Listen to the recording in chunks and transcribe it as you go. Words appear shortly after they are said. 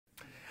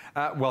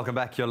Welcome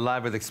back. You're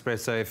live with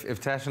Espresso. If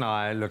Tash and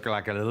I look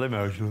like a little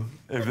emotional,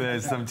 if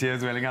there's some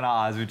tears welling on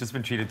our eyes, we've just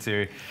been treated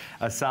to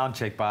a sound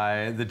check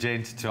by the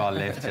gent to our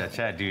left here.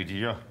 Chad, dude, dude,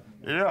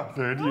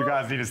 you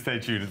guys need to stay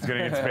tuned. It's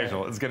going to get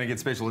special. It's going to get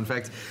special. In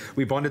fact,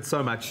 we bonded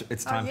so much,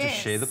 it's time to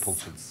share the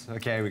Pilchards.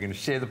 Okay, we're going to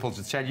share the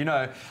Pilchards. Chad, you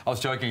know, I was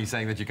jokingly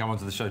saying that you come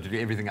onto the show to do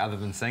everything other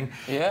than sing.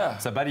 Yeah.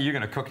 So, buddy, you're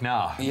going to cook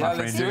now. Yeah, my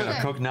friend, you're going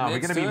to cook now. We're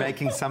going to be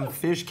making some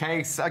fish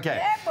cakes. Okay,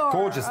 Yeah,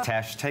 gorgeous,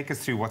 Tash. Take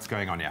us through what's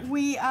going on here.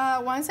 We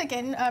are once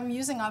again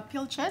using our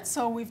Pilchard.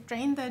 So we've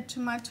drained the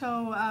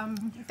tomato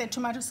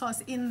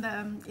sauce in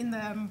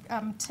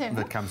the tin.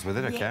 That comes with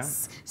it, okay.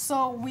 Yes.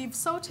 So we've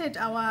salted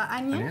our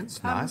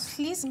onions. Nice.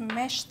 Please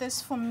mash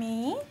this for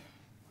me.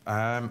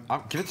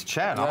 Give it to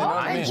Chad. Yeah,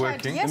 I ain't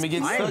working. Yes, Let me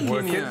get stuck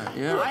in here.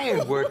 Yeah. I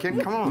ain't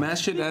working. Come on.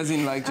 Mash it as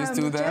in like just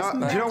do that.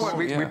 Do you know what?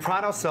 We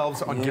pride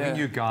ourselves on giving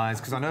Yeah. you guys,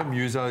 because I know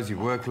musos, you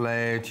work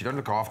late, you don't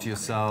look after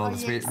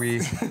yourselves. Oh, yes.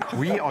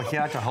 We are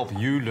here to help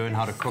you learn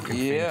how to cook and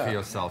think for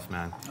yourself,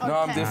 man. No,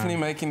 I'm Okay. definitely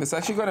making this. I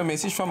actually got a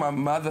message from my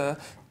mother.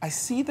 I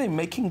see they're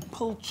making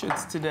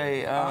Pilchards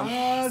today.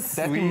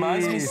 That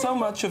reminds me so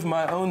much of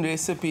my own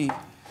recipe.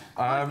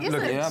 Is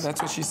look, it? Yeah, that's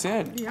what she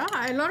said. Yeah,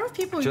 a lot of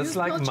people Just use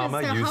like Pilchards,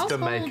 Mama their used to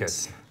make household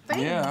it. thing.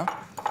 Yeah.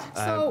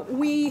 So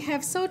we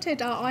have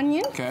sauteed our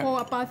onion Okay. for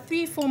about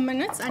 3-4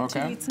 minutes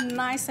until Okay. it's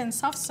nice and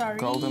soft. Sorry.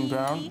 Golden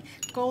brown.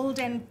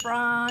 Golden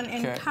brown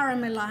and Okay.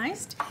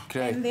 caramelized.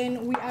 Okay. And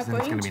then we are Then it's going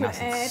going to be to nice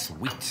and add.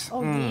 sweet.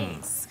 Oh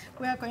yes.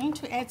 We are going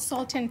to add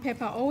salt and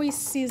pepper. Always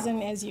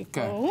season as you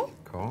go.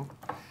 Cool.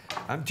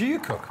 Do you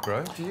cook,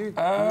 bro? Do you?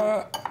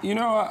 You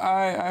know,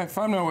 I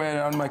found my way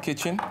around my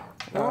kitchen.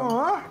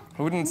 I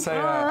wouldn't say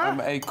I'm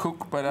a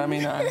cook, but I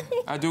mean,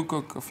 I do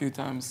cook a few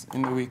times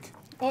in the week.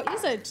 Oh,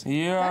 is it?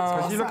 Yeah.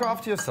 That's You look awesome.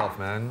 after yourself,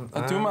 man.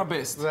 I do my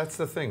best. That's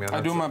the thing, man.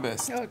 I do my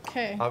best.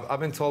 Okay. I've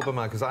been told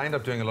by because I end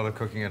up doing a lot of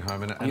cooking at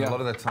home, and a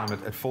lot of the time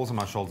it falls on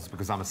my shoulders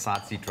because I'm a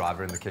side seat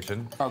driver in the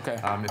kitchen. Okay.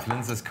 If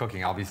Lindsay's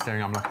cooking, I'll be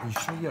staring. I'm like, are you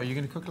sure? Are you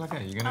going to cook like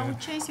that? Are you going to? I will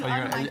chase you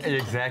out of my kitchen.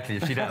 Exactly.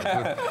 She does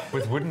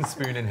with wooden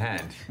spoon in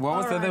hand. What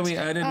was that we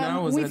added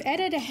now? Was we've it?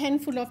 added a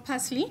handful of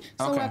parsley,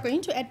 so Okay. we're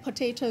going to add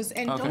potatoes.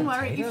 And Okay. don't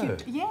worry if you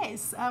Potato.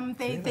 yes,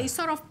 they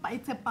sort of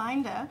it's a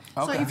binder.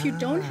 So Okay. if you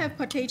don't have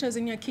potatoes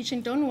in your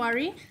kitchen, don't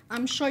worry.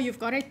 I'm sure you've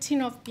got a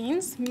tin of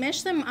beans.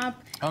 Mash them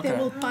up. They Okay.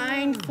 will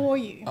bind for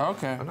you.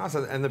 Okay. Oh, nice.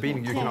 And the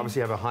bean, you can obviously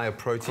have a higher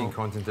protein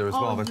content there as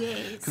well. But,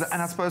 yes. and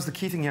I suppose the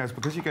key thing here is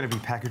because you're going to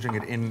be packaging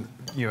it in,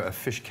 a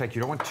fish cake. You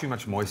don't want too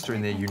much moisture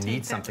in there. You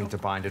need something to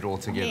bind it all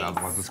together, Yes.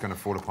 otherwise it's going to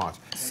fall apart.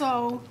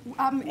 So,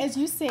 as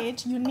you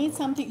said, you need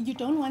something. You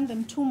don't want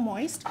them too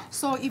moist.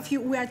 So,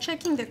 we are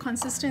checking the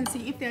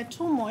consistency. If they're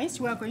too moist,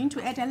 we are going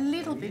to add a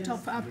little bit of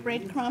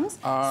breadcrumbs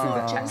the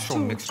actual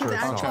mixture to the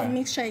itself. actual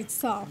mixture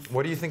itself.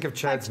 What do you think of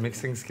Chad's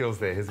mixing skills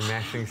there? His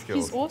mashing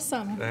skills. He's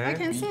awesome. Eh? I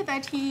can see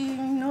that he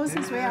knows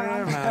his way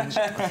around the Man.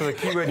 So the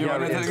key word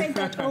here is Take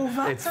that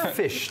over. it's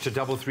fish to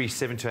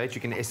 33728.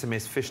 You can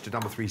SMS fish to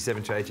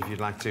 33728 if you'd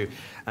like to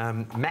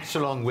mash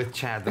along with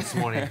Chad this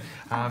morning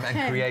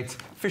and create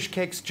fish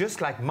cakes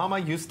just like Mama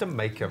used to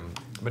make them.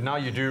 But now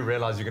you do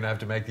realize you're going to have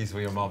to make these for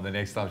your mom the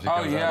next time she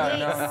comes over.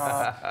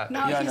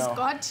 Now Yeah, he's no.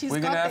 got We're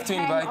gonna have to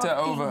invite her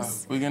over.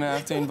 things. We're gonna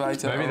have to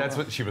invite her Maybe over. that's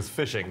what she was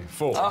fishing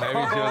for. Maybe she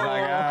was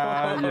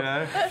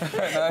like,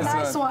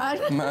 Nice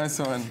one. Nice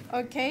one.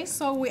 Okay,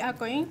 so we are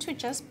going to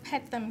just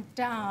pat them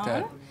down.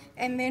 Okay.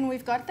 And then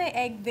we've got the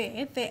egg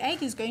there. The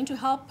egg is going to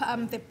help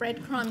the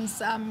breadcrumbs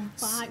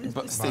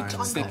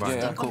Stick,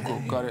 yeah, cool,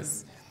 got it.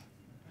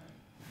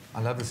 I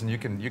love this, and you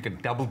can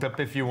double dip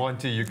if you want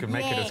to. You can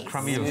make it as Yes.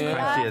 crummy or as Yeah.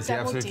 crunchy as you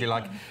Double absolutely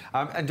like. dipping.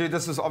 And dude,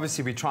 this is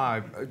obviously we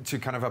try to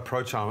kind of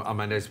approach our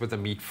Mondays with a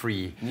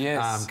meat-free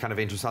Yes. kind of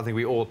interest. I think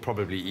we all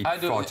probably eat I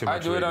far too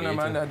much. do it red on a meat.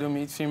 Monday. I do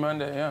meat-free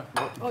Monday, yeah.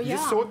 Oh, You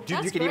yeah. saw, dude, you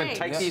That's can even great.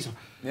 take Yeah. these.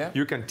 Yeah.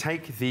 You can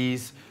take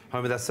these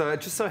home with us. So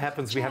it just so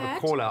happens we have a Chad?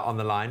 caller on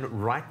the line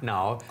right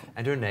now,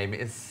 and her name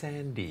is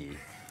Sandy.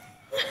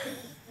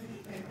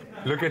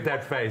 Look at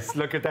that face.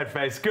 Look at that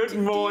face. Good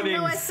morning,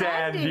 know a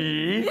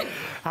Sandy?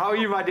 How are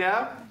you, my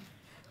dear?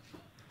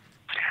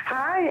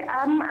 Hi,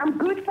 I'm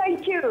good,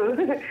 thank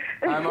you.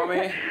 Hi,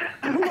 Mommy.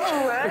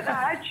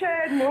 Hi,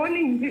 Chad.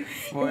 Morning.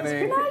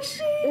 Morning.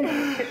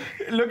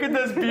 Look at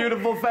this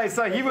beautiful face.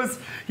 So he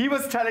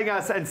was telling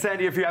us, and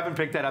Sandy, if you haven't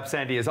picked that up,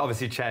 Sandy is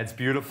obviously Chad's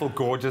beautiful,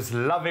 gorgeous,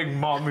 loving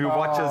mom who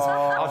watches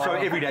our show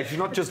every day. She's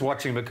not just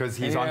watching because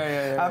he's on.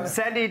 Yeah.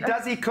 Sandy,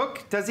 does he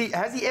cook? Has he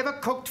ever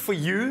cooked for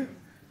you?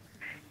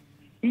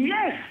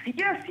 Yes.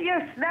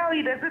 Now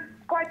he does it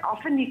quite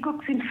often. He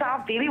cooks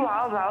himself very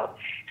well.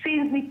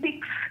 Sends me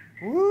pics.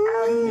 Yeah,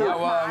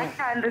 well, My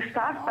kind of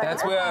stuff. But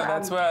that's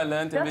where I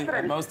learned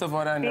different. most of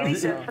what I know. Very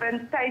So.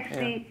 different,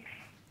 tasty.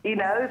 He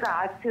knows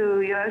how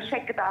to,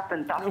 shake it up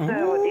and doctor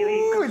whatever he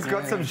Ooh, cooks. he's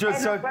got some And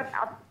just so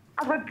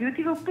I've got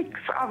beautiful pics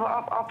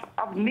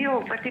of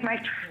meals that he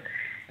makes.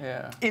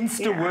 Yeah.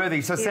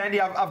 Insta-worthy. So, Sandy,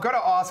 I've got to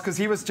ask, because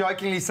he was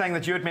jokingly saying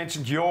that you had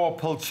mentioned your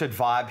Pilchard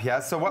vibe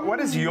here. So what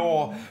is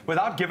your,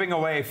 without giving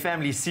away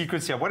family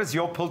secrets here, what is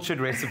your Pilchard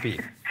recipe?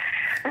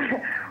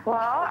 Well,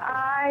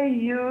 I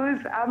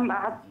use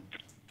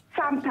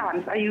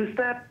sometimes I use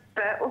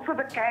also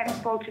the canned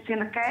pilchards in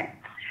the can.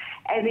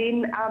 And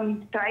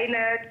then drain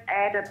it,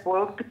 add a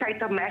boiled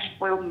mashed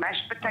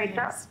potato,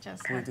 Yes,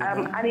 just like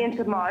onion,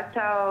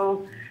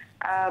 tomato.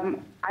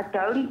 I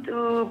don't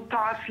do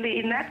parsley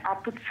in that. I'll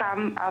put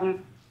some,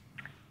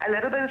 a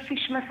little bit of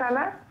fish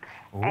masala.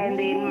 And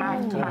then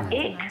my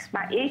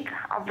egg,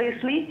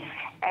 obviously,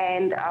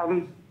 and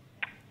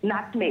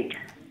nutmeg.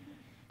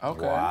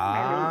 Okay.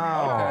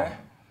 Wow.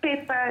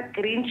 Okay. Pepper,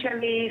 green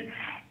chilies,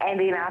 and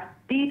then I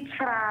deep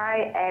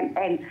fry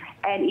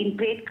and in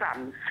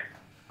breadcrumbs.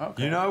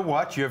 Okay. You know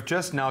what? You have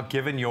just now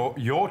given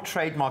your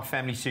trademark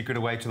family secret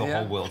away to the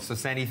whole world. So,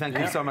 Sandy, thank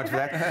you so much for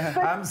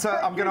that. So,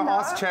 I'm going to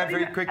ask Chad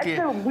very quickly.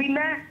 It's a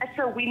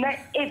winner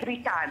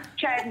every time.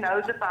 Chad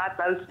knows about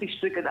those fish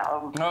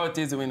fricadelle. Oh, it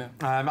is a winner.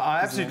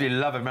 I absolutely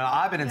love it, man.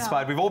 I've been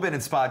inspired. We've all been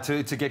inspired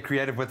to get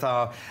creative with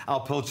our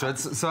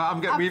pilchards. So,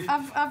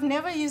 I've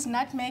never used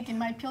nutmeg in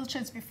my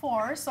pilchards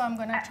before, so I'm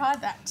going to try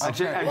that. And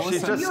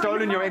she's just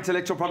stolen your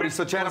intellectual property.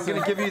 So, Chad, I'm going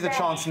to give you the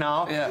chance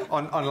now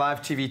on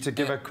live TV to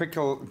give a quick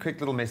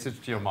little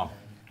message to your mom.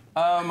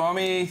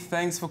 Mommy,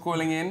 thanks for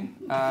calling in.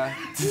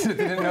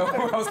 Didn't know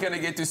I was going to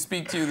get to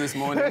speak to you this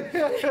morning.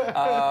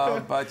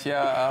 But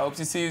yeah, I hope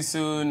to see you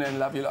soon and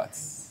love you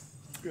lots.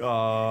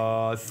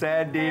 Oh,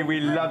 Sandy, we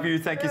love you.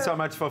 Thank you so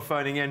much for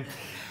phoning in.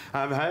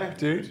 Hey,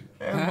 dude.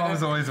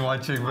 Mom's always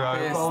watching, bro.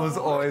 Yes. Mom's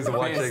always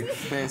watching.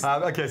 Best.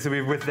 Okay, so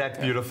with that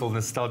beautiful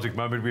nostalgic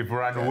moment, we've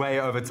run way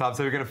over time,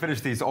 so we're going to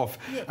finish these off.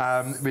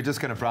 Yes. We're just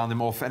going to brown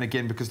them off, and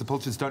again, because the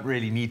pilchards don't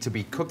really need to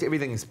be cooked,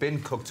 everything's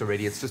been cooked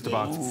already. It's just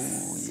about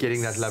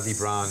getting that lovely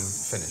brown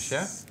finish,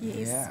 yeah?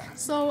 Yes. Yeah.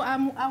 So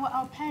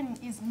our pan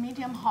is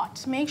medium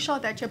hot. Make sure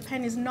that your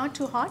pan is not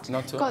too hot.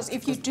 Not too because hot.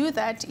 if you do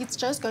that, it's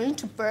just going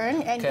to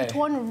burn and it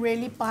won't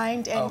really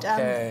bind and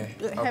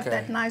have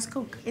that nice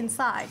cook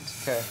inside.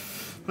 Okay.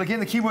 Well,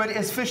 again, the key word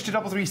is fish to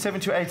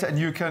 33728, and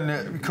you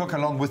can cook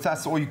along with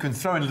us, or you can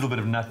throw in a little bit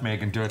of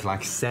nutmeg and do it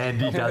like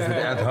Sandy does it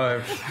at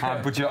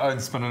home. Put your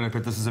own spin on it,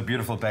 but this is a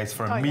beautiful base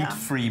for a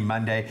meat-free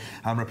Monday.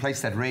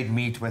 Replace that red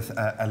meat with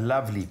a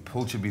lovely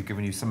pilchard. We've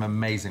given you some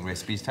amazing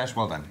recipes. Tash,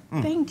 well done.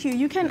 Thank you.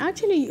 You can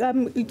actually,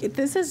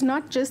 this is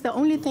not just the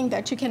only thing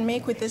that you can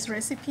make with this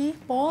recipe.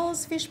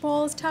 Balls, fish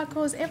balls,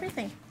 tacos,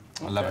 everything.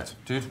 I love it.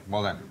 Dude,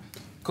 well done.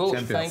 Cool.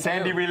 Champion. Thank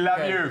Sandy, you. we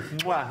love you.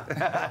 Mwah.